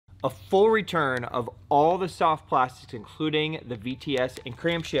a full return of all the soft plastics, including the VTS and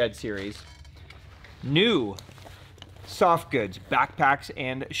Cramp Shad series, new soft goods, backpacks,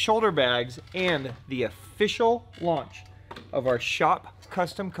 and shoulder bags, and the official launch of our shop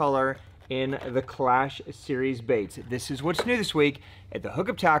custom color in the Klash series baits. This is what's new this week at the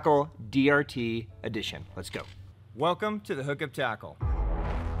Hookup Tackle DRT edition. Let's go. Welcome to the Hookup Tackle.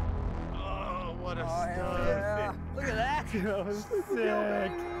 Oh, what a stud. Yeah. Look at that. That was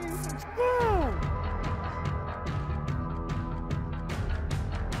sick.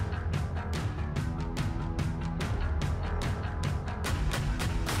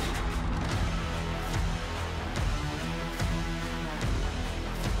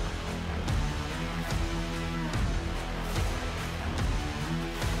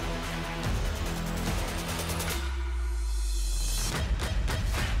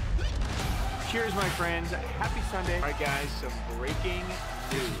 Cheers, my friends. Happy Sunday. All right, guys, some breaking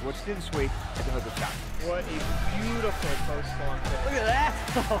news. What's new this week at the Hookup Tackle? What a beautiful post-spawn fish. Look at that.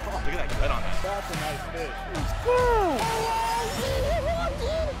 Look at that gut on that. That's a nice fish.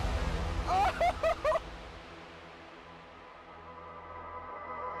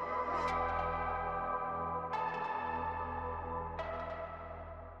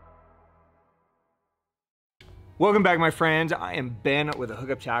 Welcome back, my friends. I am Ben with the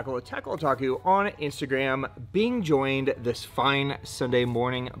Hookup Tackle, Tackle Otaku on Instagram, being joined this fine Sunday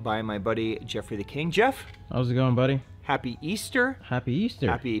morning by my buddy Jeffrey the King. Jeff, how's it going, buddy? Happy Easter. Happy Easter.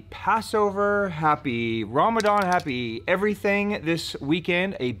 Happy Passover. Happy Ramadan. Happy everything this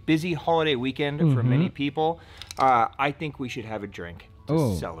weekend. A busy holiday weekend for many people. I think we should have a drink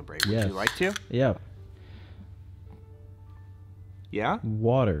to celebrate. Would you like to? Yeah. Yeah?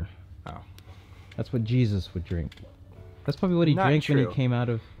 Water. Oh. That's what Jesus would drink. That's probably what he drank when he came out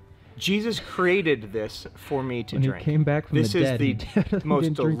of... Jesus created this for me to when drink. He came back from this the dead. This is the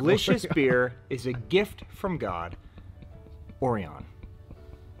most delicious water. beer. Is a gift from God. Orion.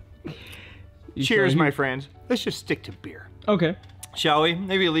 Cheers, my friends. Let's just stick to beer. Okay. Shall we?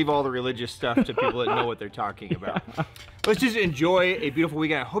 Maybe leave all the religious stuff to people that know what they're talking about. Let's just enjoy a beautiful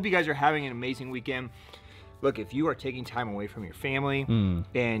weekend. I hope you guys are having an amazing weekend. Look, if you are taking time away from your family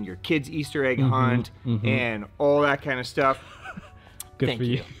and your kids' Easter egg hunt and all that kind of stuff, good for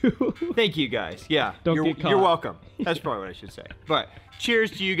you. Thank you, guys. Yeah, Don't get caught. You're welcome. That's probably what I should say. But cheers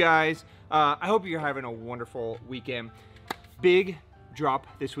to you guys. I hope you're having a wonderful weekend. Big drop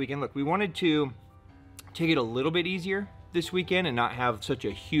this weekend. Look, we wanted to take it a little bit easier this weekend and not have such a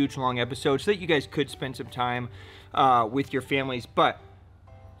huge, long episode so that you guys could spend some time with your families. But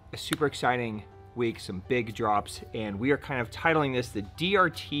a super exciting week, some big drops, and we are kind of titling this the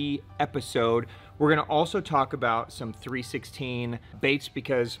DRT episode. We're going to also talk about some 316 baits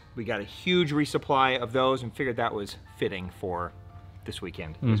because we got a huge resupply of those and figured that was fitting for this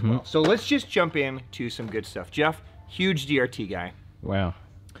weekend as well. So let's just jump in to some good stuff. Jeff, huge DRT guy. Wow.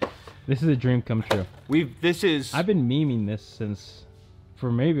 This is a dream come true. I've been memeing this since for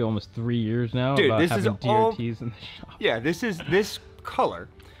maybe almost 3 years now. Dude, about this having is all DRTs in the shop. Yeah, this color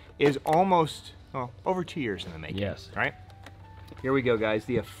is almost over 2 years in the making. Yes. Right? Here we go, guys.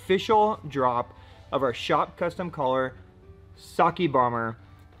 The official drop of our shop custom color Sake Bomber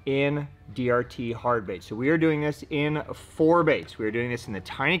in DRT hard bait. So we are doing this in 4 baits. We are doing this in the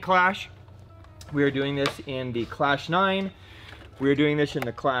Tiny Klash. We are doing this in the Klash 9. We are doing this in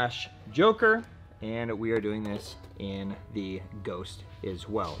the Klash Joker. And we are doing this in the Ghost as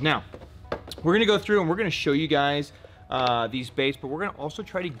well. Now, we're gonna go through and we're gonna show you guys these baits, but we're gonna also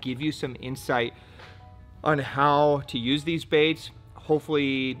try to give you some insight on how to use these baits.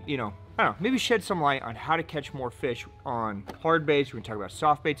 Hopefully, you know, I don't know, maybe shed some light on how to catch more fish on hard baits. We're gonna talk about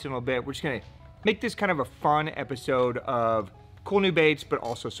soft baits in a little bit. We're just gonna make this kind of a fun episode of cool new baits, but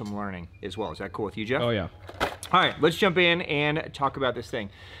also some learning as well. Is that cool with you, Jeff? Oh yeah. All right, let's jump in and talk about this thing.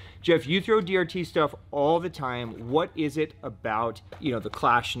 Jeff, you throw DRT stuff all the time. What is it about, you know, the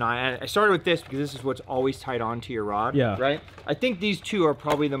Klash 9? I started with this because this is what's always tied onto your rod, right? I think these two are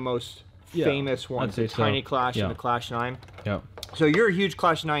probably the most famous ones, the Tiny Klash and the Klash 9. Yeah. So you're a huge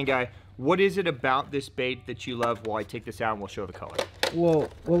Klash 9 guy. What is it about this bait that you love? While I take this out and we'll show the color. Well,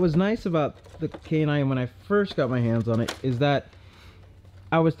 what was nice about the K9 when I first got my hands on it is that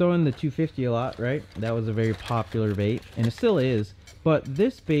I was throwing the 250 a lot, right? That was a very popular bait, and it still is. But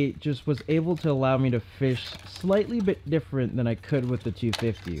this bait just was able to allow me to fish slightly bit different than I could with the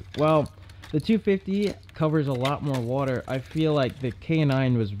 250. Well, the 250 covers a lot more water. I feel like the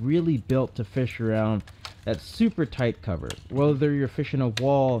K9 was really built to fish around that super tight cover. Whether you're fishing a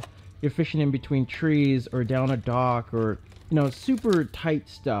wall, you're fishing in between trees or down a dock, or, you know, super tight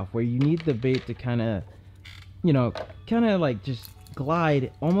stuff where you need the bait to kind of, you know, kind of like just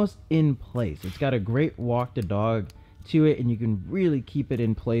glide almost in place. It's got a great walk the dog to it, and you can really keep it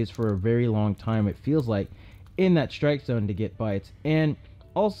in place for a very long time, it feels like, in that strike zone to get bites. And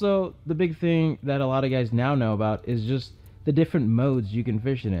also, the big thing that a lot of guys now know about is just the different modes you can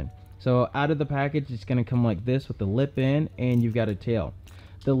fish it in. So out of the package, it's going to come like this with the lip in, and you've got a tail.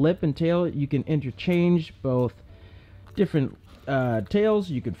 The lip and tail, you can interchange both different tails.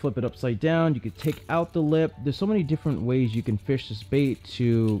 You could flip it upside down, you could take out the lip. There's so many different ways you can fish this bait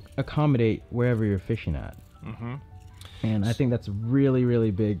to accommodate wherever you're fishing at. And I think that's really,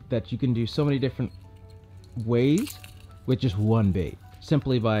 really big, that you can do so many different ways with just one bait,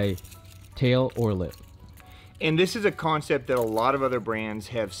 simply by tail or lip. And this is a concept that a lot of other brands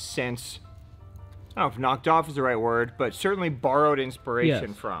have since, I don't know if knocked off is the right word, but certainly borrowed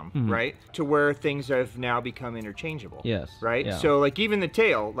inspiration from, right? To where things have now become interchangeable. Right? Yeah. So like even the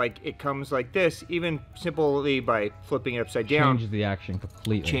tail, like it comes like this, even simply by flipping it upside down. Changes the action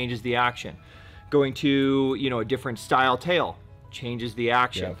completely. Changes the action. Going to, you know, a different style tail changes the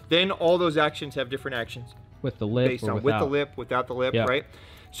action. Then all those actions have different actions. With the lip based or on without. with the lip, without the lip, right?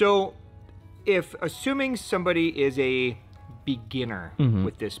 So if assuming somebody is a beginner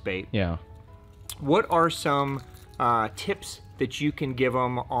with this bait, what are some tips that you can give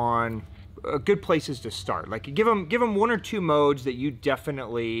them on good places to start? Like give them one or two modes that you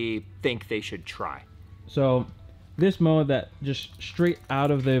definitely think they should try. So this mode that just straight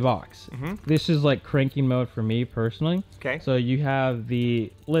out of the box, this is like cranking mode for me personally. Okay. So you have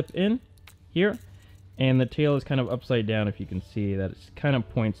the lip in here, and the tail is kind of upside down. If you can see that, it kind of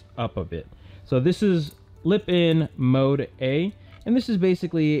points up a bit. So this is lip in mode A, and this is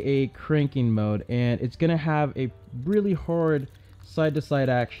basically a cranking mode, and it's gonna have a really hard side to side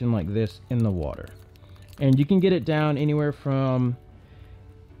action like this in the water. And you can get it down anywhere from,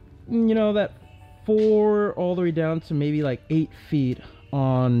 you know, that 4 all the way down to maybe like 8 feet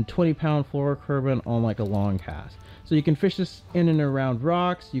on 20-pound fluorocarbon on like a long cast. So you can fish this in and around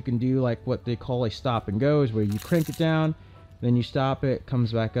rocks. You can do like what they call a stop and go, is where you crank it down, then you stop it,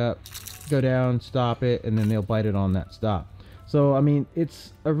 comes back up, go down, stop it, and then they'll bite it on that stop. So I mean,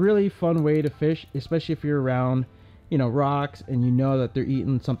 it's a really fun way to fish, especially if you're around, you know, rocks and you know that they're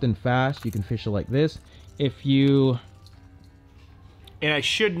eating something fast. You can fish it like this. If you... And I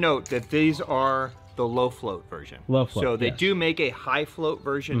should note that these are the low float version. Low float, so they do make a high float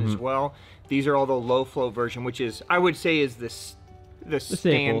version as well. These are all the low float version, which is, I would say, is the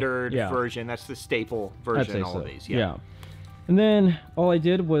standard version. That's the staple version. All of these, And then all I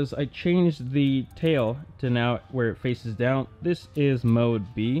did was I changed the tail to now where it faces down. This is mode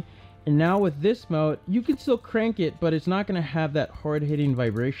B. And now with this mode, you can still crank it, but it's not going to have that hard-hitting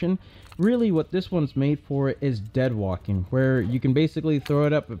vibration. Really, what this one's made for is dead walking, where you can basically throw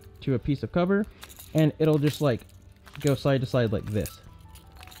it up to a piece of cover, and it'll just like go side to side like this.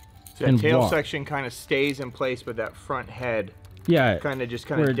 So that tail section kind of stays in place, but that front head kind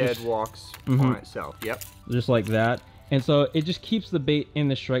of dead walks on itself. Just like that. And so it just keeps the bait in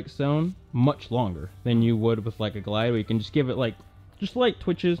the strike zone much longer than you would with like a glide, where you can just give it like just light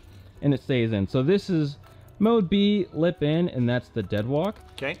twitches and it stays in. So this is mode B, lip in, and that's the dead walk.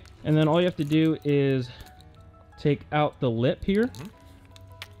 Okay. And then all you have to do is take out the lip here.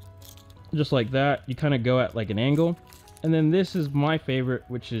 Just like that. You kind of go at like an angle. And then this is my favorite,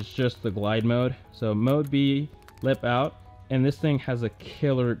 which is just the glide mode. So mode B, lip out, and this thing has a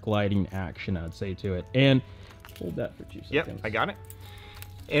killer gliding action, I'd say, to it. And hold that for 2 seconds. Yep, I got it.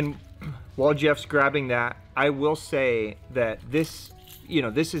 And while Jeff's grabbing that, I will say that this, you know,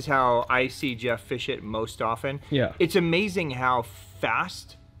 this is how I see Jeff fish it most often. Yeah. It's amazing how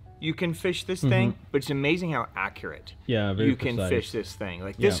fast you can fish this thing, but it's amazing how accurate very can precise. fish this thing.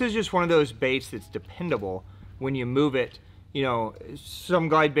 Like this is just one of those baits that's dependable when you move it. You know, some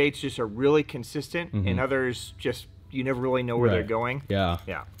glide baits just are really consistent, and others just, you never really know where they're going. Yeah.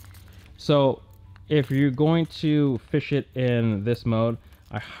 So if you're going to fish it in this mode,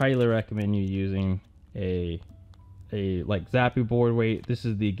 I highly recommend you using a like Zappi board weight. This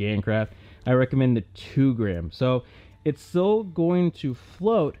is the Gancraft. I recommend the 2 gram. So it's still going to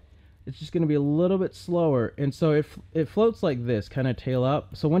float. It's just going to be a little bit slower. And so it floats like this, kind of tail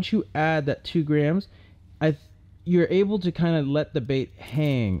up. So once you add that 2 grams, you're able to kind of let the bait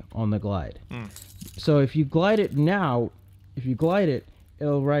hang on the glide. So if you glide it now,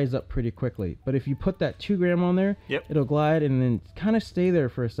 it'll rise up pretty quickly. But if you put that 2 gram on there, it'll glide and then kind of stay there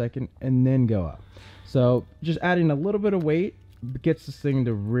for a second and then go up. So just adding a little bit of weight gets this thing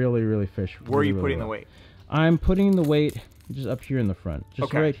to really, really fish. Where are you putting the weight? I'm putting the weight just up here in the front.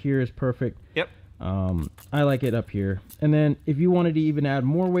 Just right here is perfect. I like it up here. And then if you wanted to even add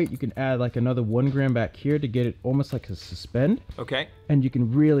more weight, you can add like another 1 gram back here to get it almost like a suspend. Okay. And you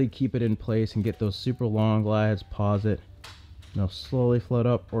can really keep it in place and get those super long glides, pause it, you know, slowly float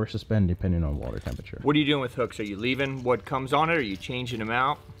up or suspend depending on water temperature. What are you doing with hooks? Are you leaving what comes on it, or are you changing them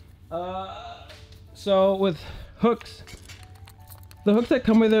out? So with hooks, the hooks that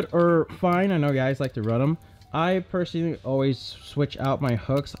come with it are fine. I know guys like to run them. I personally always switch out my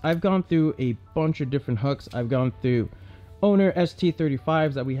hooks. I've gone through a bunch of different hooks. I've gone through owner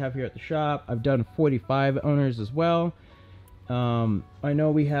ST35s that we have here at the shop. I've done 45 owners as well. I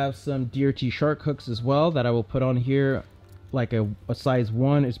know we have some DRT Sharx hooks as well that I will put on here. Like a size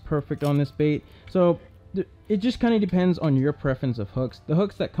 1 is perfect on this bait. So it just kind of depends on your preference of hooks. The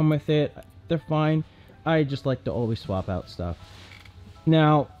hooks that come with it, they're fine. I just like to always swap out stuff.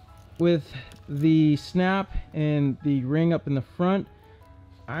 Now, with the snap and the ring up in the front,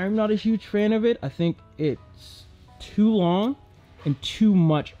 I'm not a huge fan of it. I think it's too long and too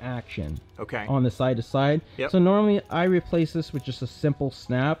much action on the side to side. So normally I replace this with just a simple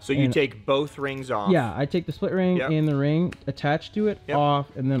snap. So you take both rings off? Yeah, I take the split ring and the ring attached to it off,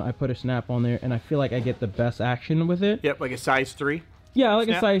 and then I put a snap on there, and I feel like I get the best action with it. Yep, like a size 3? Yeah, like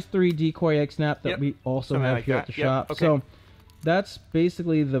a size 3 decoy egg snap that we also have here at the shop. So that's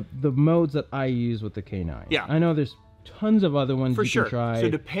basically the modes that I use with the K9. Yeah. I know there's tons of other ones For you sure. can try. So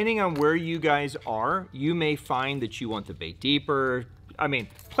depending on where you guys are, you may find that you want the bait deeper. I mean,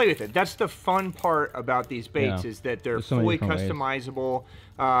 play with it. That's the fun part about these baits is that they're fully customizable,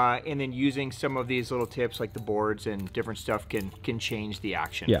 and then using some of these little tips like the boards and different stuff can change the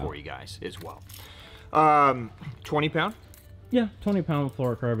action for you guys as well. 20 pound? Yeah, 20 pound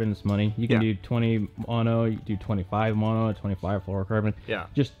fluorocarbon is money. You can do 20 mono, you can do 25 mono, 25 fluorocarbon. Yeah.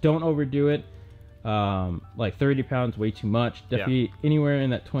 Just don't overdo it. Like 30 pounds, way too much. Definitely anywhere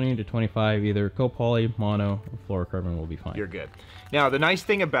in that 20 to 25, either copoly, mono, or fluorocarbon will be fine. You're good. Now, the nice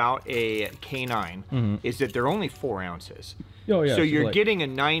thing about a K9 is that they're only 4 ounces. Oh, yeah, so you're getting a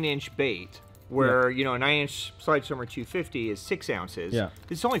 9-inch bait where, you know, a 9-inch slide swimmer 250 is 6 ounces. Yeah.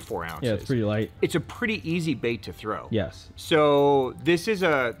 It's only 4 ounces. Yeah, it's pretty light. It's a pretty easy bait to throw. Yes. So this is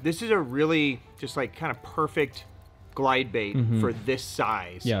a really just like kind of perfect glide bait for this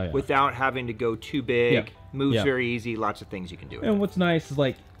size without having to go too big. Moves very easy, lots of things you can do with and it. What's nice is,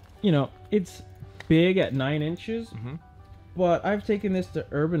 like, you know, it's big at 9 inches, but I've taken this to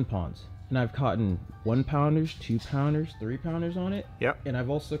urban ponds and I've caught 1 pounders, 2 pounders, 3 pounders on it. And I've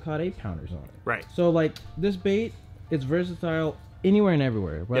also caught 8 pounders on it. Right. So like this bait is versatile anywhere and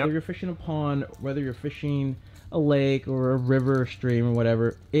everywhere, whether you're fishing a pond, whether you're fishing a lake or a river or stream or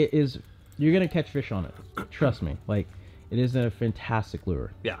whatever. It is, you're gonna catch fish on it. Trust me. Like, it is a fantastic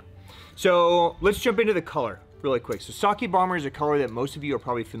lure. Yeah. So let's jump into the color really quick. So Sake Bomber is a color that most of you are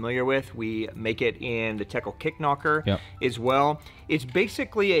probably familiar with. We make it in the Teckle Kick Knocker as well. It's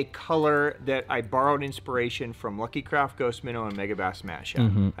basically a color that I borrowed inspiration from Lucky Craft Ghost Minnow and Mega Bass Mash.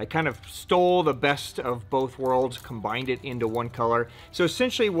 I kind of stole the best of both worlds, combined it into one color. So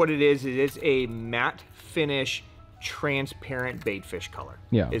essentially what it is a matte finish, transparent baitfish color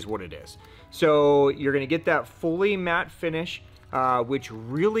is what it is. So you're going to get that fully matte finish, which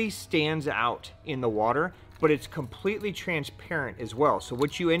really stands out in the water, but it's completely transparent as well. So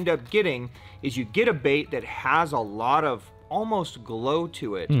what you end up getting is you get a bait that has a lot of almost glow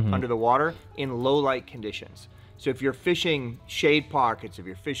to it under the water in low light conditions. So if you're fishing shade pockets, if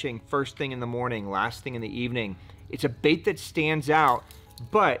you're fishing first thing in the morning, last thing in the evening, it's a bait that stands out,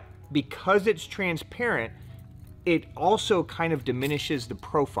 but because it's transparent, it also kind of diminishes the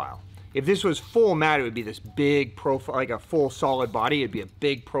profile. If this was full matte, it would be this big profile, like a full solid body. It'd be a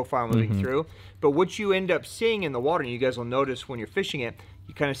big profile moving through. But what you end up seeing in the water, and you guys will notice when you're fishing it,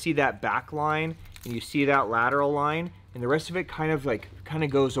 you kind of see that back line and you see that lateral line, and the rest of it kind of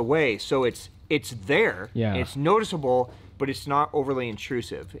goes away. So it's there, and it's noticeable, but it's not overly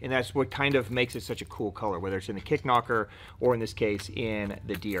intrusive. And that's what kind of makes it such a cool color, whether it's in the Kick Knocker or in this case in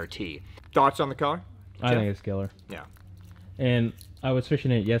the DRT. Thoughts on the color? I think it's killer. Yeah. And I was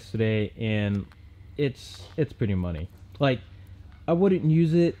fishing it yesterday, and it's pretty money. Like, I wouldn't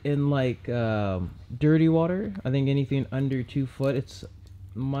use it in like dirty water. I think anything under 2 foot,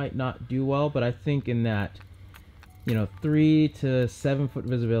 might not do well. But I think in that, you know, 3 to 7 foot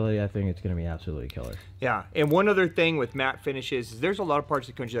visibility, I think it's going to be absolutely killer. Yeah, and one other thing with matte finishes is there's a lot of parts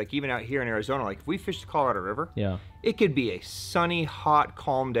of the country, like even out here in Arizona, like if we fish the Colorado River, it could be a sunny, hot,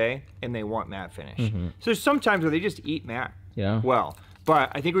 calm day, and they want matte finish. So there's some times where they just eat matte. Well,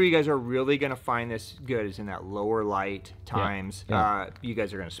 but I think where you guys are really going to find this good is in that lower light times. You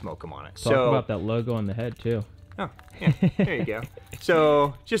guys are going to smoke them on it. Talk about that logo on the head too. Oh, yeah, there you go.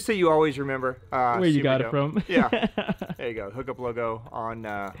 So just so you always remember Where you got it from. Yeah, there you go. Hookup logo on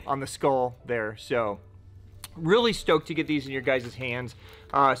the skull there. So really stoked to get these in your guys' hands.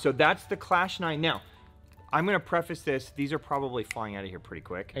 So that's the Klash 9. Now, I'm going to preface this. These are probably flying out of here pretty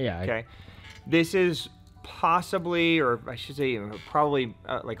quick. Yeah. Okay. This is possibly, or I should say probably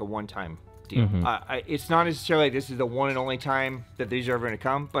like a one-time deal. It's not necessarily like this is the one and only time that these are ever going to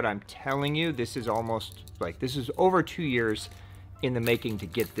come, but I'm telling you, this is almost like, this is over 2 years in the making to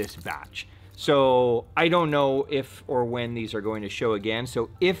get this batch. So I don't know if or when these are going to show again. So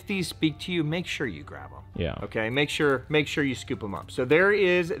if these speak to you, make sure you grab them. Yeah. Okay. Make sure you scoop them up. So there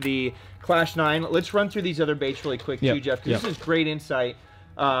is the Klash 9. Let's run through these other baits really quick too, Jeff, because this is great insight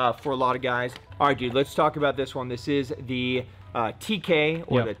for a lot of guys. All right, dude, let's talk about this one. This is the TK,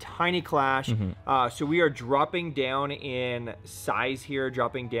 or the Tiny Klash. So we are dropping down in size here,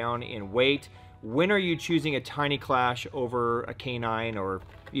 dropping down in weight. When are you choosing a Tiny Klash over a K9, or,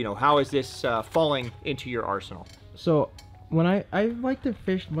 you know, how is this falling into your arsenal? So when I like to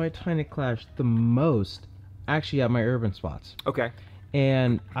fish my Tiny Klash the most actually at my urban spots. Okay.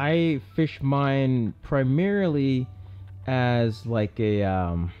 And I fish mine primarily as like a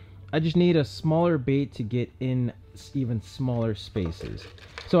I just need a smaller bait to get in even smaller spaces.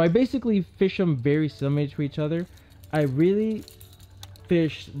 So I basically fish them very similar to each other. I really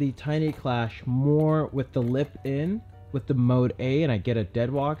fish the Tiny Klash more with the lip in, with the mode A, and I get a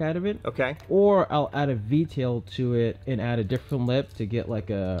dead walk out of it. Okay. Or I'll add a V-tail to it and add a different lip to get like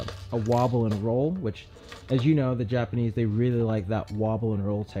a wobble and roll, which, as you know, the Japanese, they really like that wobble and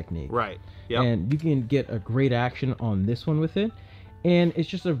roll technique. Right. Yep. And you can get a great action on this one with it. And it's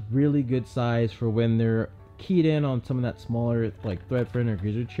just a really good size for when they're keyed in on some of that smaller, like threadfin or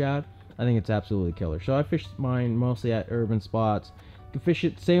gizzard shad. I think it's absolutely killer. So I fish mine mostly at urban spots. You can fish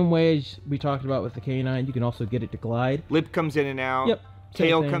it same way as we talked about with the K9. You can also get it to glide. Lip comes in and out. Yep.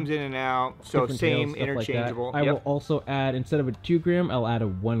 Tail comes in and out. So Different same, tails, interchangeable. Like I will also add, instead of a 2 gram, I'll add a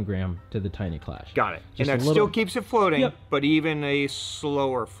 1 gram to the Tiny Klash. Got it. Just and that still keeps it floating, but even a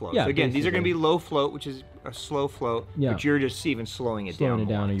slower float. Yeah, so again, these are going to basically. be low float, which is a slow float, but you're just even slowing it down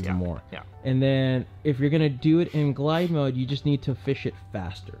even more. Yeah. And then if you're going to do it in glide mode, you just need to fish it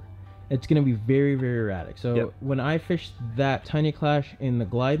faster. It's going to be very, very erratic. So when I fish that Tiny Klash in the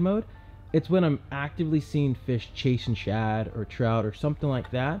glide mode, it's when I'm actively seeing fish chasing shad or trout or something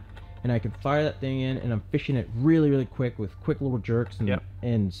like that, and I can fire that thing in and I'm fishing it really, really quick with quick little jerks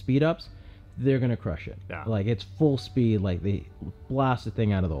and speed ups. They're going to crush it. Yeah. Like, it's full speed, like they blast the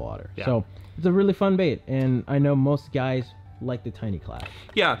thing out of the water. Yeah. So it's a really fun bait, and I know most guys like the Tiny Klash.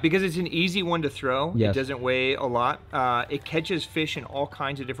 Yeah, because it's an easy one to throw. Yes. It doesn't weigh a lot. It catches fish in all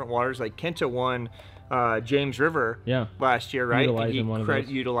kinds of different waters. Like Kenta won James River last year, right?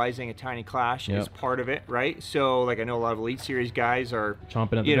 Utilizing a Tiny Klash as part of it, right? So, like, I know a lot of Elite Series guys are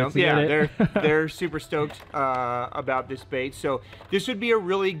chomping at the bits to get it. they're super stoked about this bait. So this would be a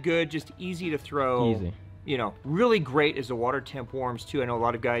really good, just easy to throw. Easy. You know, really great as the water temp warms too. I know a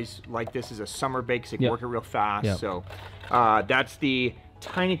lot of guys like this as a summer bait because they can work it real fast. So that's the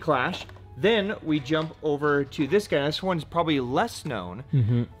Tiny Klash. Then we jump over to this guy. This one's probably less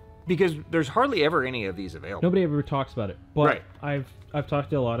known because there's hardly ever any of these available. Nobody ever talks about it. But I've talked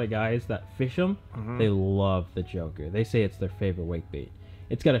to a lot of guys that fish them. They love the Joker. They say it's their favorite wake bait.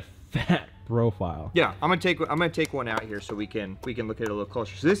 It's got a fat profile. Yeah, I'm gonna take one out here so we can look at it a little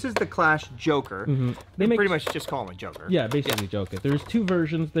closer. So this is the Klash Joker. They pretty much just call him a Joker. Yeah, basically Joker. There's two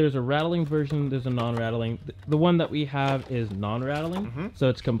versions. There's a rattling version. There's a non-rattling. The one that we have is non-rattling, so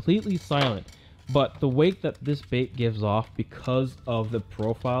it's completely silent. But the wake that this bait gives off because of the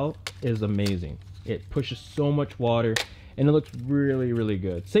profile is amazing. It pushes so much water, and it looks really, really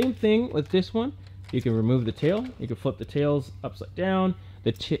good. Same thing with this one. You can remove the tail. You can flip the tails upside down.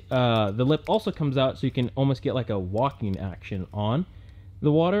 The lip also comes out, so you can almost get like a walking action on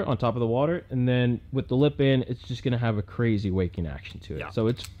the water, on top of the water, and then with the lip in, it's just gonna have a crazy waking action to it. So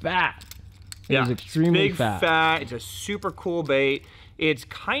it's fat. It's extremely big, fat. It's a super cool bait. It's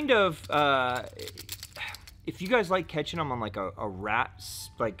kind of if you guys like catching them on like a rat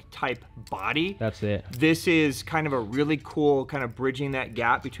like type body, that's it. This is kind of a really cool kind of bridging that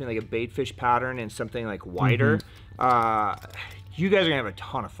gap between like a bait fish pattern and something like wider. You guys are gonna have a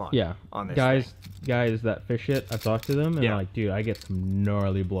ton of fun on this guys that fish it, I've talked to them and they're like, dude, I get some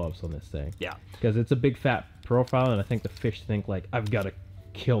gnarly blow-ups on this thing. Because it's a big fat profile, and I think the fish think like, I've got to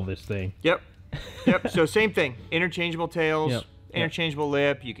kill this thing. So same thing, interchangeable tails. interchangeable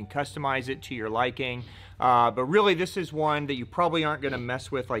lip. You can customize it to your liking. But really, this is one that you probably aren't going to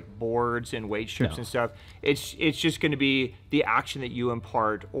mess with like boards and weight strips and stuff. It's just going to be the action that you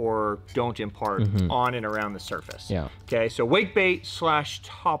impart or don't impart on and around the surface. Yeah. Okay, so wake bait /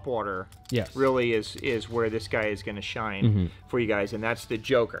 topwater really is where this guy is going to shine for you guys, and that's the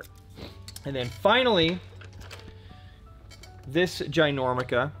Joker. And then finally, this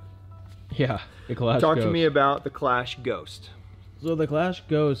Ginormica. Yeah, the Klash Talk Ghost. to me about the Klash Ghost. So the Klash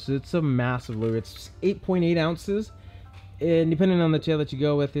Ghost, it's a massive lure. It's 8.8 ounces, and depending on the tail that you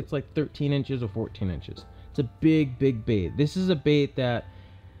go with, it's like 13 inches or 14 inches. It's a big, big bait. This is a bait that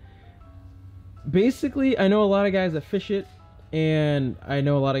basically, I know a lot of guys that fish it, and I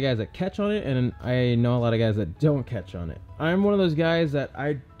know a lot of guys that catch on it, and I know a lot of guys that don't catch on it. I'm one of those guys that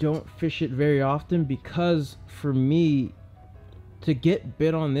I don't fish it very often because for me, to get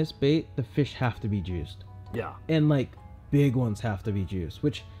bit on this bait, the fish have to be juiced. Yeah. And like big ones have to be juiced,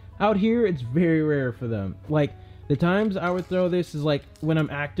 which out here it's very rare for them. Like the times I would throw this is like when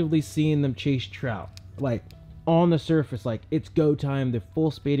I'm actively seeing them chase trout, like on the surface, like it's go time, they're full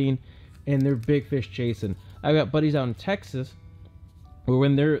spading and they're big fish chasing. I got buddies out in Texas where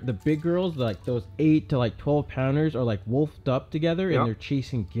when they're the big girls, like those 8 to like 12 pounders are like wolfed up together and they're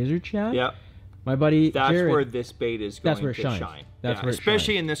chasing gizzard shad. Yeah. My buddy That's Jared, where this bait is going to shines. shine. That's where it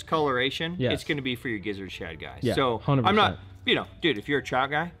especially shines. in this coloration, Yes. it's going to be for your gizzard shad guys. Yeah, so 100%. I'm not, you know, dude, if you're a trout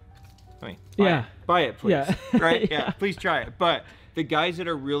guy, I mean, buy it, please. Yeah. Right? Yeah. Please try it. But the guys that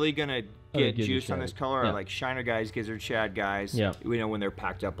are really going to get gizzard juice on shad. this color are like shiner guys, gizzard shad guys. Yeah. You know, when they're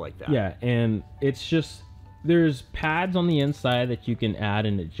packed up like that. Yeah, and it's just there's pads on the inside that you can add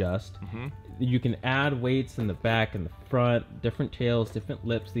and adjust. You can add weights in the back and the front, different tails, different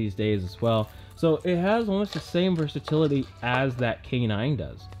lips these days as well. So it has almost the same versatility as that K9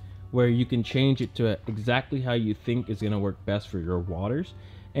 does, where you can change it to exactly how you think is going to work best for your waters.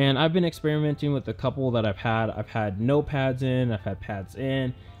 And I've been experimenting with a couple that I've had. I've had no pads in, I've had pads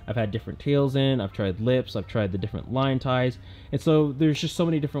in, I've had different tails in, I've tried lips, I've tried the different line ties. And so there's just so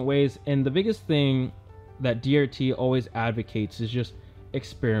many different ways. And the biggest thing that DRT always advocates is just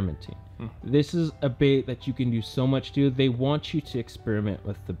experimenting. This is a bait that you can do so much to. They want you to experiment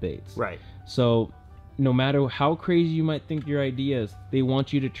with the baits. Right. So no matter how crazy you might think your idea is, they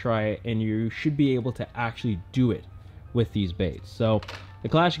want you to try it, and you should be able to actually do it with these baits. So the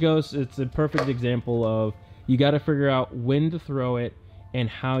Klash Ghost, it's a perfect example of you got to figure out when to throw it and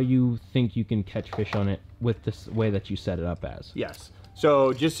how you think you can catch fish on it with this way that you set it up as. Yes.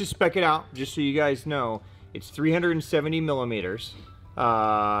 So just to spec it out, just so you guys know, it's 370 millimeters.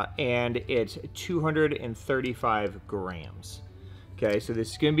 And it's 235 grams. Okay, so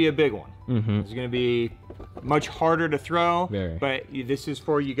this is going to be a big one. It's going to be much harder to throw, but this is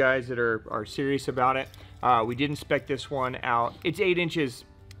for you guys that are serious about it. We didn't spec this one out. It's 8 inches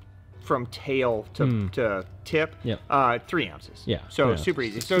from tail to tip. 3 ounces. Yeah. So super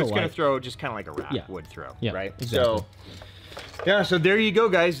easy. So it's going to throw just kind of like a rat would throw, right? Exactly. So yeah, so there you go,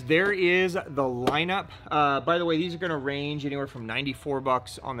 guys. There is the lineup. By the way, these are going to range anywhere from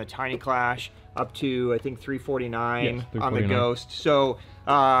 $94 on the Tiny Klash up to, I think, $349 on the Ghost. So,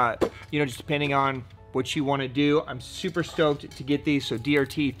 you know, just depending on what you want to do. I'm super stoked to get these. So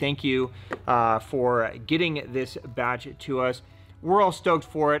DRT, thank you for getting this batch to us. We're all stoked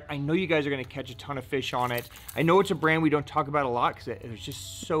for it. I know you guys are going to catch a ton of fish on it. I know it's a brand we don't talk about a lot because there's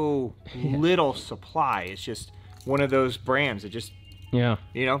just so little supply. It's just one of those brands that just, you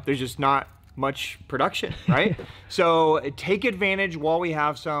know, there's just not much production, right? So take advantage while we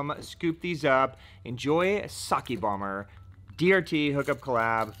have some. Scoop these up. Enjoy Sake Bomber DRT hookup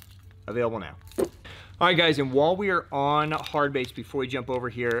collab, available now. All right, guys, and while we are on hard baits, before we jump over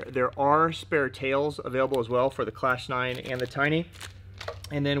here, there are spare tails available as well for the Klash 9 and the Tiny.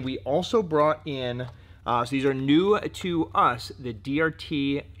 And then we also brought in, so these are new to us, the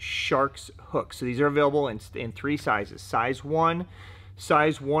DRT Sharx Hooks. So these are available in 3 sizes, size 1,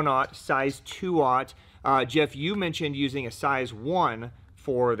 size 1/0, size 2/0. Jeff, you mentioned using a size 1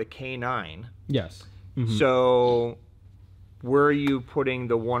 for the K9. Yes. So where are you putting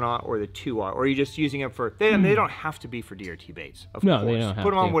the 1/0 or the 2/0? Or are you just using them for, they don't have to be for DRT baits, of course. They don't have put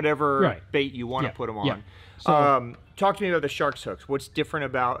them on to. whatever bait you want to put them on. So, talk to me about the Sharx hooks. What's different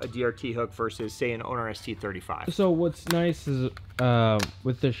about a DRT hook versus, say, an Owner ST35? So what's nice is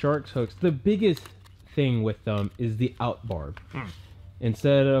with the Sharx hooks, the biggest thing with them is the out barb.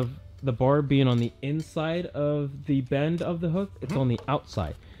 Instead of the barb being on the inside of the bend of the hook, it's on the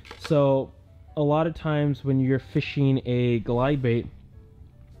outside. So a lot of times when you're fishing a glide bait,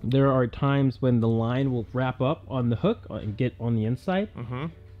 there are times when the line will wrap up on the hook and get on the inside.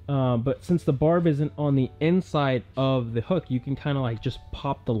 But since the barb isn't on the inside of the hook, you can kind of like just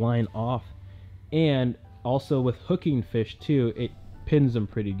pop the line off. And also with hooking fish too, it pins them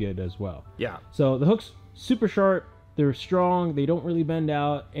pretty good as well. Yeah. So the hook's super sharp, they're strong, they don't really bend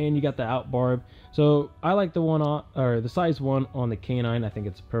out, and you got the out barb. So I like the one on, or the size 1 on the canine. I think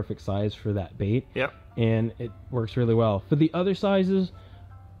it's a perfect size for that bait. Yep. And it works really well. For the other sizes,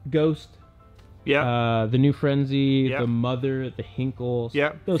 Ghost, yeah, the New Frenzy, Yep. the Mother, the Hinkles.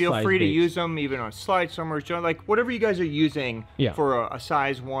 Yeah, feel free to baits. use them even on slide summers, like whatever you guys are using for a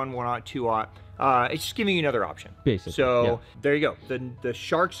size 1, 1/0, 2/0. It's just giving you another option. Basically. So there you go. The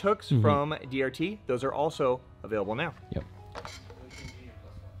Sharx hooks from DRT, those are also available now. Yep.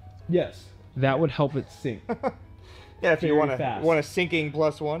 Yes, that would help it sink. Yeah, if you Very want fast. a sinking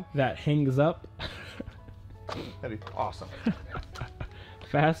 +1, That hangs up. that'd be awesome.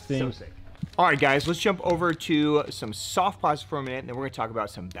 Fast sink. So sick. All right, guys, let's jump over to some soft plastic for a minute, and then we're going to talk about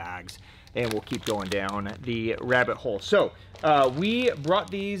some bags, and we'll keep going down the rabbit hole. So we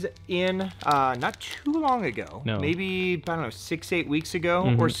brought these in not too long ago, maybe, I don't know, 6-8 weeks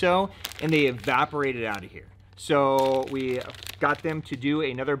ago or so, and they evaporated out of here. So we got them to do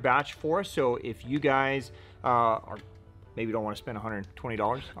another batch for us. So if you guys are maybe don't want to spend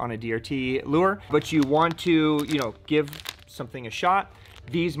 $120 on a DRT lure, but you want to, give something a shot,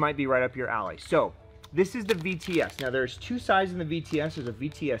 these might be right up your alley. So this is the VTS. Now there's 2 sizes in the VTS. There's a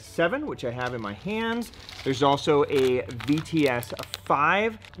VTS 7, which I have in my hands. There's also a VTS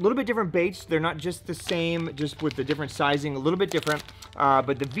 5. A little bit different baits. They're not just the same, just with the different sizing, a little bit different.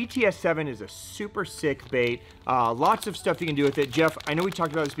 But the VTS 7 is a super sick bait. Lots of stuff you can do with it. Jeff, I know we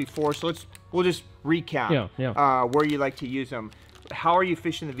talked about this before, so we'll just recap where you like to use them. How are you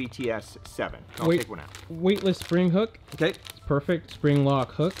fishing the VTS 7? I'll take one out. Weightless spring hook. Okay. It's perfect spring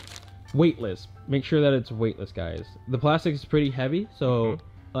lock hook. Weightless. Make sure that it's weightless, guys. The plastic is pretty heavy, so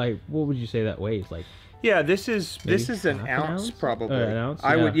like, what would you say that weighs? Like, yeah, this is an ounce probably. An ounce?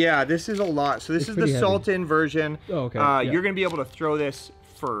 I would, yeah, this is a lot. So this is the salt-in version. Oh, okay. You're gonna be able to throw this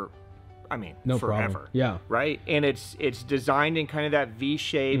for, no forever. Problem. Yeah. Right? And it's designed in kind of that V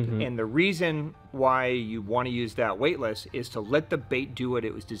shape, and the reason why you want to use that weightless is to let the bait do what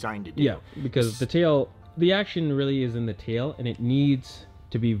it was designed to do. Yeah, because the tail, the action really is in the tail, and it needs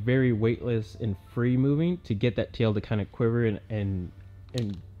to be very weightless and free moving to get that tail to kind of quiver and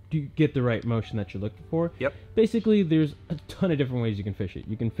get the right motion that you're looking for. Yep. Basically, there's a ton of different ways you can fish it.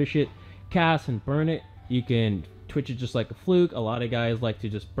 You can fish it, cast and burn it. You can twitch it just like a fluke. A lot of guys like to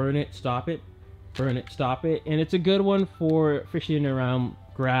just burn it, stop it, burn it, stop it. And it's a good one for fishing around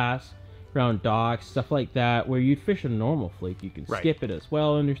grass, around docks, stuff like that, where you'd fish a normal fluke. You can skip it as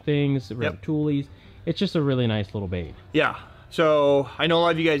well under things, around toolies. It's just a really nice little bait. Yeah. So I know a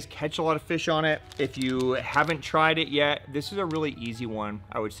lot of you guys catch a lot of fish on it. If you haven't tried it yet, this is a really easy one,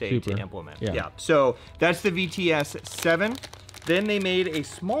 I would say, to implement. Yeah. So that's the VTS 7. Then they made a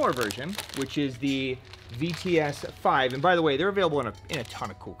smaller version, which is the VTS 5. And by the way, they're available in a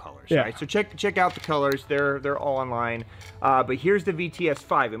ton of cool colors, right? So check out the colors. They're all online. But here's the VTS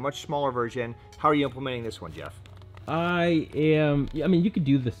 5, a much smaller version. How are you implementing this one, Jeff? I mean, you could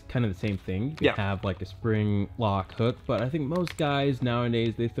do this kind of the same thing. You could have like a spring lock hook, but I think most guys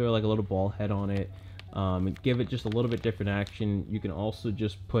nowadays, they throw like a little ball head on it and give it just a little bit different action. You can also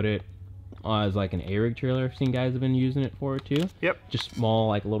just put it as like an A-rig trailer. I've seen guys have been using it for it too. Yep. Just small,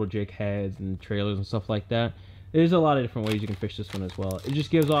 like little jig heads and trailers and stuff like that. There's a lot of different ways you can fish this one as well. It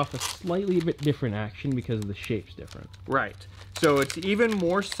just gives off a slightly bit different action because the shape's different. Right. So it's even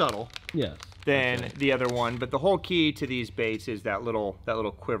more subtle. Yes. Than the other one, but the whole key to these baits is that little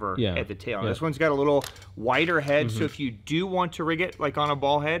quiver at the tail. This one's got a little wider head, so if you do want to rig it like on a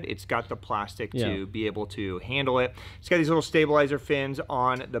ball head, it's got the plastic to be able to handle it. It's got these little stabilizer fins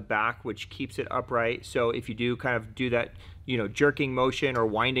on the back, which keeps it upright. So if you do kind of do that, jerking motion or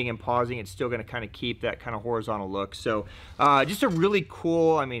winding and pausing, it's still going to kind of keep that kind of horizontal look. So just a really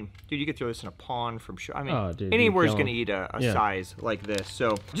cool, I mean, dude, you could throw this in a pond from sure. I mean, anywhere's going to eat a size like this.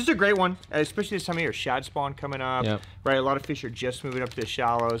 So just a great one, especially this time of year. Shad spawn coming up, right? A lot of fish are just moving up to the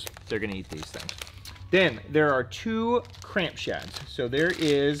shallows. They're going to eat these things. Then there are 2 cramp shads. So there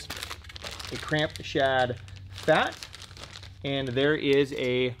is a cramp shad fat, and there is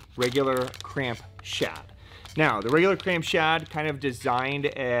a regular cramp shad. Now, the regular cramp shad, kind of designed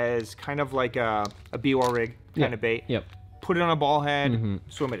as kind of like a B-War rig kind of bait. Put it on a ball head,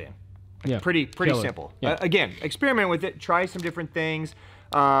 swim it in. Pretty simple. Again, experiment with it, try some different things,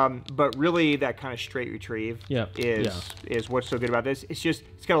 but really that kind of straight retrieve is what's so good about this.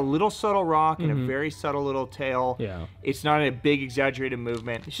 It's got a little subtle rock and a very subtle little tail. It's not a big exaggerated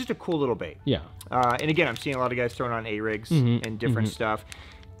movement. It's just a cool little bait. And again, I'm seeing a lot of guys throwing on A-rigs and different stuff.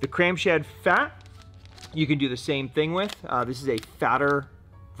 The Cramp Shad Fat, you can do the same thing with. This is a fatter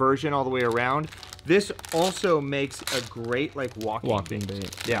version all the way around. This also makes a great like walking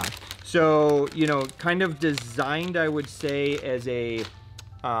bait. Yeah. So, you know, kind of designed, I would say, as a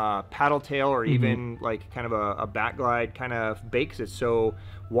paddle tail or even like kind of a back glide kind of bait, because it's so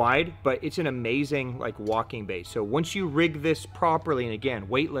wide, but it's an amazing like walking bait. So once you rig this properly, and again,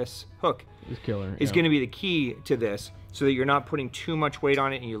 weightless hook is going to be the key to this, so that you're not putting too much weight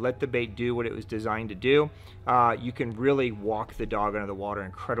on it and you let the bait do what it was designed to do. You can really walk the dog under the water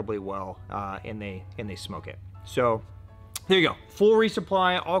incredibly well, and they smoke it. So there you go. Full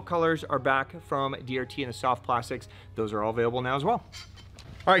resupply. All colors are back from DRT in the soft plastics. Those are all available now as well.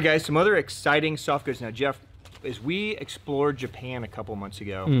 All right, guys, some other exciting soft goods. Now, Jeff, as we explored Japan a couple months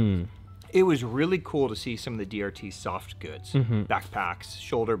ago, it was really cool to see some of the DRT soft goods, backpacks,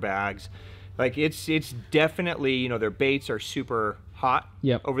 shoulder bags. Like it's definitely, you know, their baits are super hot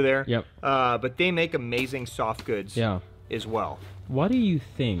over there. But they make amazing soft goods as well. What do you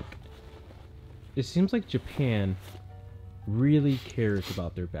think? It seems like Japan really cares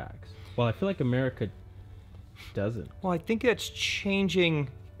about their bags. Well, I feel like America doesn't. Well, I think that's changing,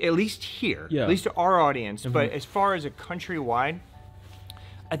 at least here, at least to our audience. But as far as a countrywide,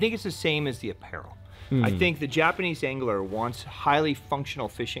 I think it's the same as the apparel. I think the Japanese angler wants highly functional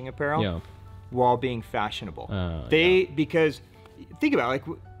fishing apparel while being fashionable. Because think about it,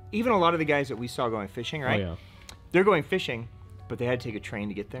 like even a lot of the guys that we saw going fishing, right? They're going fishing, but they had to take a train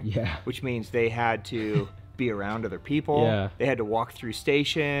to get there. Which means they had to be around other people. They had to walk through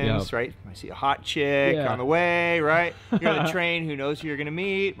stations, right? Might see a hot chick on the way, right? You're on the train, who knows who you're gonna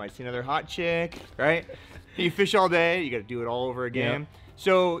meet? Might see another hot chick, right? You fish all day, you gotta do it all over again.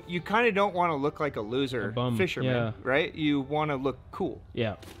 So you kind of don't want to look like a loser fisherman, right? You want to look cool.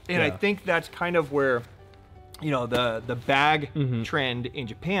 And I think that's kind of where, you know, the bag trend in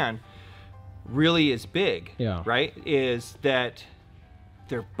Japan really is big, right? Is that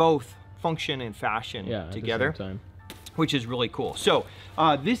they're both function and fashion together, at the same time, which is really cool. So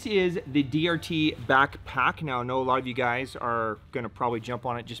this is the DRT Backpack. Now I know a lot of you guys are gonna probably jump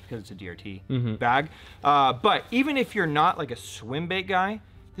on it just because it's a DRT bag. But even if you're not like a swim bait guy,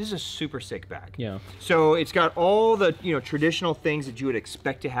 this is a super sick bag. So it's got all the, you know, traditional things that you would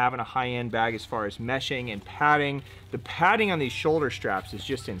expect to have in a high-end bag as far as meshing and padding. The padding on these shoulder straps is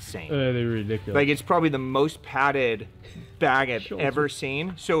just insane. They're ridiculous. Like it's probably the most padded bag I've ever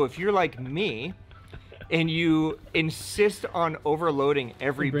seen. So if you're like me, and you insist on overloading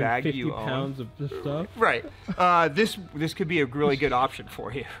every bag you own, 50 pounds of this stuff, right? This could be a really good option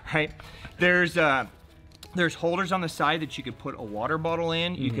for you, right? There's holders on the side that you could put a water bottle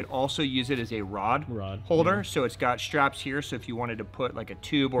in. You could also use it as a rod holder. So it's got straps here. So if you wanted to put like a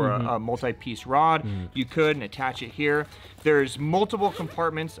tube or a multi-piece rod, you could, and attach it here. There's multiple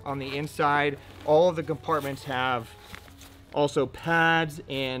compartments on the inside. All of the compartments have also pads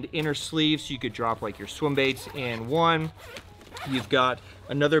and inner sleeves, so you could drop like your swim baits in one. You've got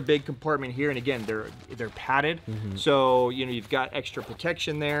another big compartment here, and again, they're padded, so you know you've got extra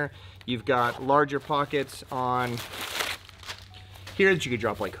protection there. You've got larger pockets on here that you could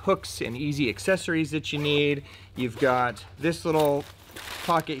drop like hooks and easy accessories that you need. You've got this little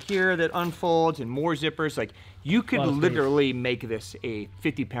pocket here that unfolds and more zippers. Like you could literally make this a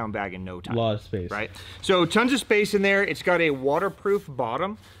 50-pound bag in no time. A lot of space. Right? So tons of space in there. It's got a waterproof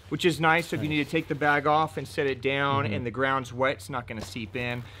bottom, which is nice. So if you need to take the bag off and set it down and the ground's wet, it's not gonna seep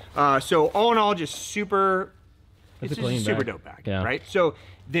in. So all in all, just super, it's just a super dope bag, right? So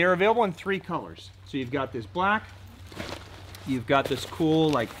they're available in 3 colors. So you've got this black, you've got this cool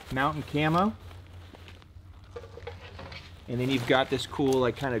like mountain camo, and then you've got this cool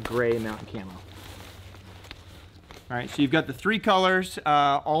like kind of gray mountain camo. All right, so you've got the 3 colors,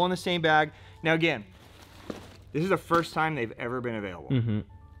 all in the same bag. Now again, this is the first time they've ever been available,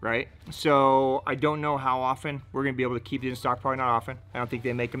 right? So I don't know how often we're gonna be able to keep these in stock, probably not often. I don't think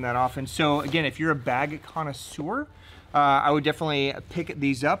they make them that often. So again, if you're a bag connoisseur, I would definitely pick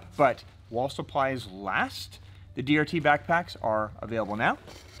these up, but while supplies last, the DRT backpacks are available now.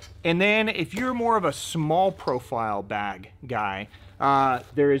 And then if you're more of a small profile bag guy,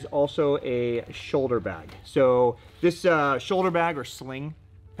 there is also a shoulder bag. So this shoulder bag or sling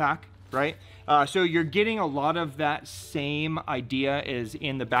pack, right? So you're getting a lot of that same idea as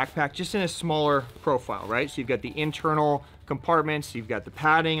in the backpack, just in a smaller profile, right? So you've got the internal compartments, you've got the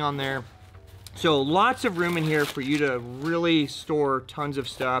padding on there. So lots of room in here for you to really store tons of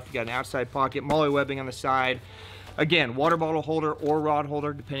stuff. You got an outside pocket, molly webbing on the side. Again, water bottle holder or rod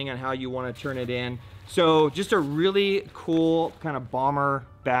holder, depending on how you want to turn it in. So just a really cool kind of bomber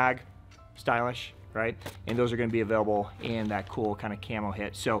bag, stylish, right? And those are going to be available in that cool kind of camo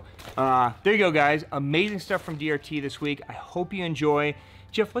hit. So there you go, guys. Amazing stuff from DRT this week. I hope you enjoy.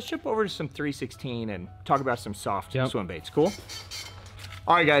 Jeff, let's jump over to some 316 and talk about some soft swim baits. Cool?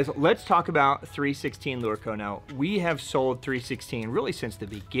 All right, guys, let's talk about 316 Lure Co. Now, we have sold 316 really since the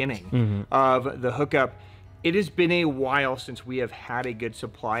beginning of the hookup. It has been a while since we have had a good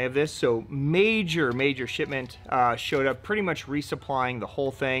supply of this, so major shipment showed up, pretty much resupplying the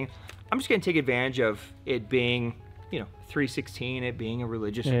whole thing. I'm just gonna take advantage of it being, you know, 316, it being a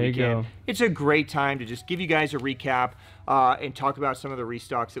religious weekend. It's a great time to just give you guys a recap and talk about some of the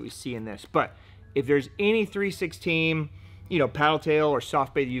restocks that we see in this. But if there's any 316, you know, paddle tail or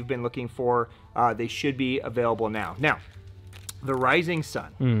soft bait you've been looking for, they should be available now. Now, the Rising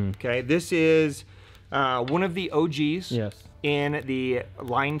Son, okay, this is one of the OGs in the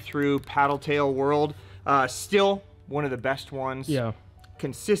line through paddle tail world. Still one of the best ones. Yeah.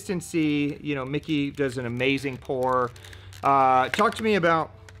 Consistency, you know, Mickey does an amazing pour. Talk to me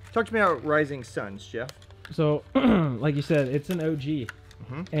about Rising Sons, Jeff. So, like you said, it's an OG,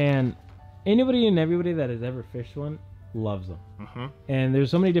 and anybody and everybody that has ever fished one loves them. And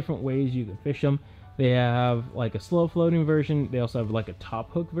there's so many different ways you can fish them. They have like a slow floating version. They also have like a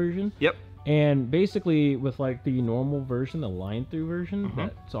top hook version. Yep. And basically with like the normal version, the line through version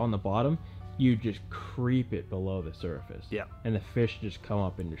that's on the bottom, you just creep it below the surface. Yeah. And the fish just come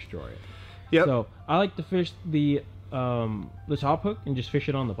up and destroy it. Yep. So I like to fish the top hook and just fish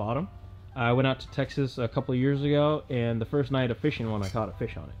it on the bottom. I went out to Texas a couple of years ago, and the first night of fishing one, I caught a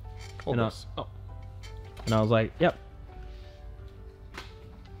fish on it. And I was like, yep.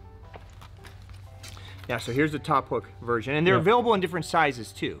 Yeah, so here's the top hook version, and they're available in different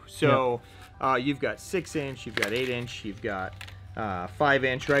sizes too. So you've got 6-inch, you've got 8-inch, you've got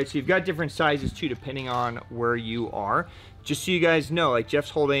 5-inch, right? So you've got different sizes too, depending on where you are. Just so you guys know, like Jeff's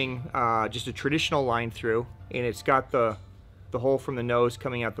holding just a traditional line through, and it's got the hole from the nose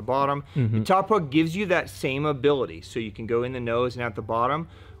coming out the bottom. The top hook gives you that same ability, so you can go in the nose and out the bottom,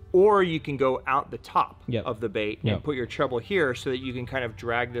 or you can go out the top of the bait and put your treble here so that you can kind of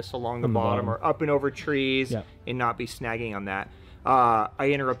drag this along the bottom or up and over trees and not be snagging on that. I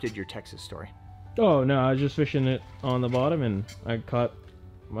interrupted your Texas story. Oh, no, I was just fishing it on the bottom, and I caught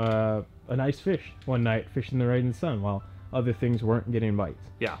a nice fish one night fishing the Rising Son while other things weren't getting bites.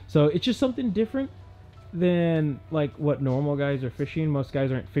 Yeah. So it's just something different than like what normal guys are fishing. Most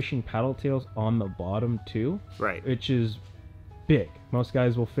guys aren't fishing paddle tails on the bottom too. Right. Which is big. Most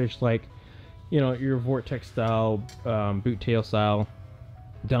guys will fish like, you know, your vortex style, boot tail style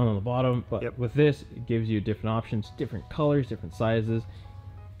down on the bottom. But with this, it gives you different options, different colors, different sizes.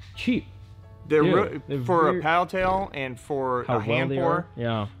 Cheap. They're for a paddle tail and for a hand pour.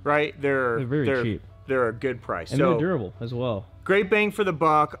 Yeah. Right. They're very cheap. They're a good price. And they're durable as well. Great bang for the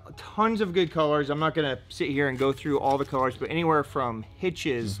buck. Tons of good colors. I'm not going to sit here and go through all the colors, but anywhere from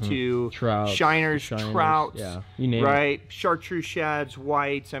hitches to trouts, shiners, trouts, you name it. Chartreuse shads,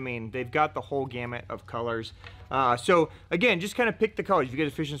 whites. I mean, they've got the whole gamut of colors. So again, just kind of pick the colors. If you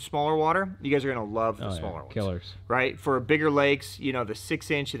guys fish in smaller water, you guys are going to love the smaller ones. Killers. Right? For bigger lakes, you know, the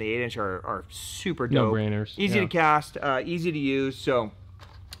 6-inch and the 8-inch are super dope. No-brainers. Easy to cast, easy to use. So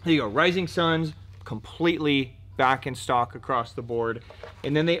there you go. Rising Sons, completely back in stock across the board.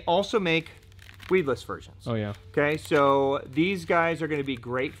 And then they also make weedless versions. Oh yeah. Okay, so these guys are going to be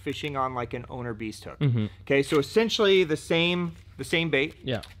great fishing on like an owner beast hook. Okay, so essentially the same bait.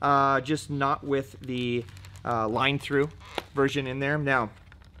 Yeah. Just not with the line through version in there. Now,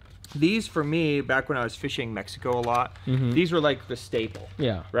 these for me, back when I was fishing Mexico a lot, these were like the staple.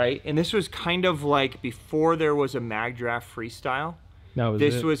 Yeah. Right? And this was kind of like before there was a mag draft freestyle.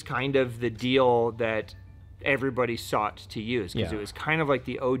 This was kind of the deal that everybody sought to use, because it was kind of like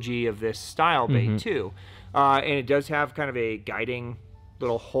the OG of this style bait too. And it does have kind of a guiding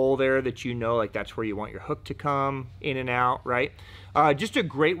little hole there that, you know, like that's where you want your hook to come in and out, right? Just a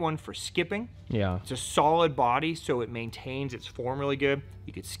great one for skipping. Yeah. It's a solid body, so it maintains its form really good.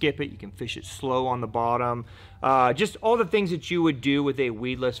 You can skip it, you can fish it slow on the bottom. Just all the things that you would do with a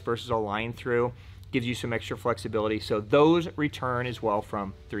weedless versus a line through. Gives you some extra flexibility. So those return as well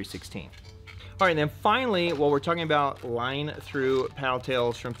from 316. All right, and then finally, while we're talking about line through paddle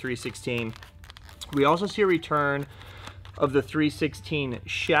tails from 316, we also see a return of the 316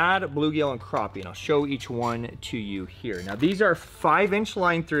 shad, bluegill, and crappie, and I'll show each one to you here. Now these are 5-inch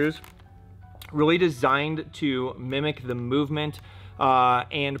line throughs, really designed to mimic the movement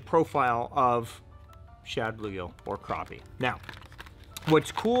and profile of shad, bluegill, or crappie. Now,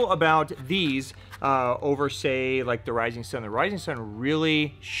 what's cool about these over, say, like the Rising Son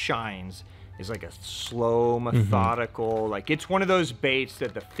really shines is like a slow, methodical, like it's one of those baits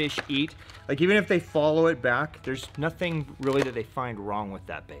that the fish eat. Like even if they follow it back, there's nothing really that they find wrong with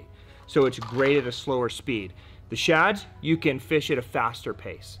that bait. So it's great at a slower speed. The shads, you can fish at a faster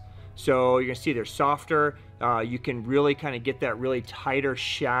pace. So you're gonna see they're softer. You can really kind of get that really tighter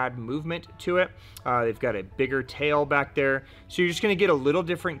shad movement to it. They've got a bigger tail back there. So you're just gonna get a little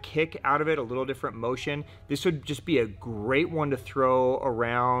different kick out of it, a little different motion. This would just be a great one to throw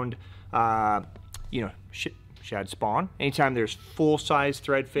around, you know, shad spawn. Anytime there's full-size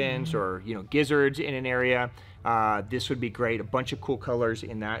thread fins or, you know, gizzards in an area, this would be great. A bunch of cool colors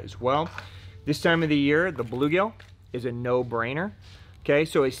in that as well. This time of the year, the bluegill is a no-brainer. Okay,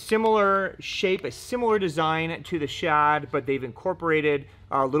 so a similar shape, a similar design to the shad, but they've incorporated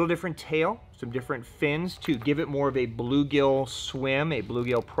a little different tail, some different fins to give it more of a bluegill swim, a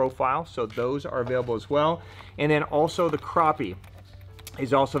bluegill profile. So those are available as well. And then also the crappie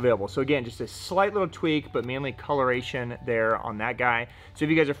is also available. So again, just a slight little tweak, but mainly coloration there on that guy. So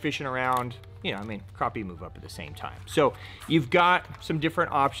if you guys are fishing around, you know, I mean, crappie move up at the same time. So you've got some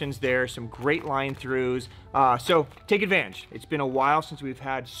different options there, some great line throughs. So take advantage. It's been a while since we've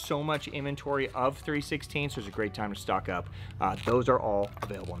had so much inventory of 316, so it's a great time to stock up. Those are all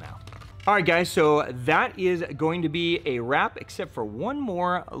available now. All right, guys, so that is going to be a wrap, except for one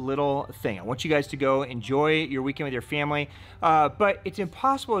more little thing. I want you guys to go enjoy your weekend with your family, but it's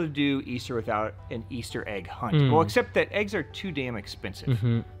impossible to do Easter without an Easter egg hunt. Well, except that eggs are too damn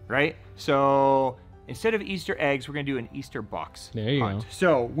expensive, right? So instead of Easter eggs, we're gonna do an Easter box hunt.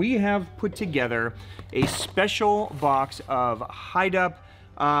 So we have put together a special box of Hideup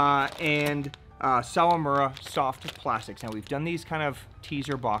and Sawamura soft plastics. Now we've done these kind of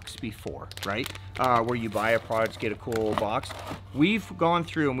teaser box before, right? Where you buy a product, get a cool box. We've gone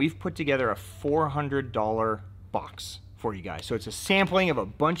through and we've put together a $400 box for you guys. So it's a sampling of a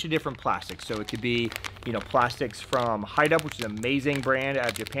bunch of different plastics. So it could be, you know, plastics from Hideup, which is an amazing brand out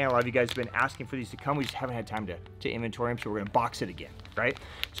of Japan. A lot of you guys have been asking for these to come. We just haven't had time to inventory them, so we're gonna box it again, right?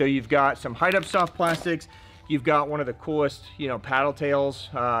 So you've got some Hideup soft plastics. You've got one of the coolest, you know, paddle tails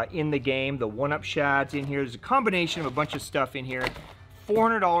in the game, the one-up shads in here. There's a combination of a bunch of stuff in here.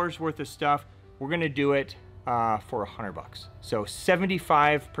 $400 worth of stuff. We're gonna do it for $100. So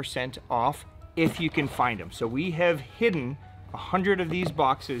 75% off if you can find them. So we have hidden 100 of these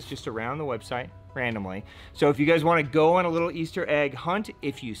boxes just around the website randomly. So if you guys wanna go on a little Easter egg hunt,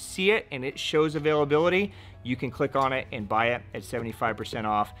 if you see it and it shows availability, you can click on it and buy it at 75%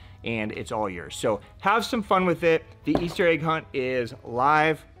 off, and it's all yours. So have some fun with it. The Easter egg hunt is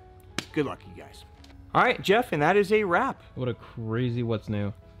live. Good luck, you guys. All right, Jeff, and that is a wrap. What a crazy what's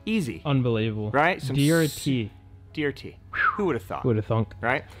new. Easy. Unbelievable. Right? Some DRT. DRT. Who would have thought? Who would have thunk?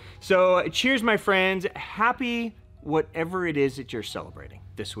 Right? So cheers, my friends. Happy whatever it is that you're celebrating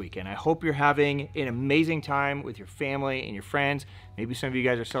this weekend. I hope you're having an amazing time with your family and your friends. Maybe some of you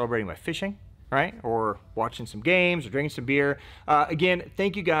guys are celebrating by fishing, right? Or watching some games or drinking some beer. Again,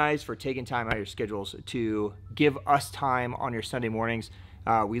 thank you guys for taking time out of your schedules to give us time on your Sunday mornings.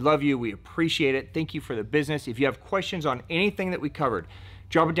 We love you. We appreciate it. Thank you for the business. If you have questions on anything that we covered,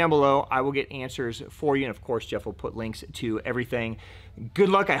 drop it down below. I will get answers for you. And of course, Jeff will put links to everything. Good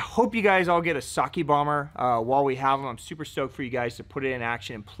luck. I hope you guys all get a sake bomber while we have them. I'm super stoked for you guys to put it in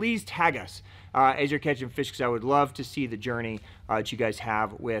action. And please tag us as you're catching fish, because I would love to see the journey that you guys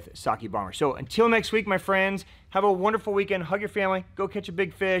have with sake bomber. So until next week, my friends, have a wonderful weekend. Hug your family. Go catch a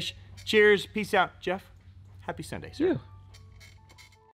big fish. Cheers. Peace out. Jeff, happy Sunday, sir. Yeah.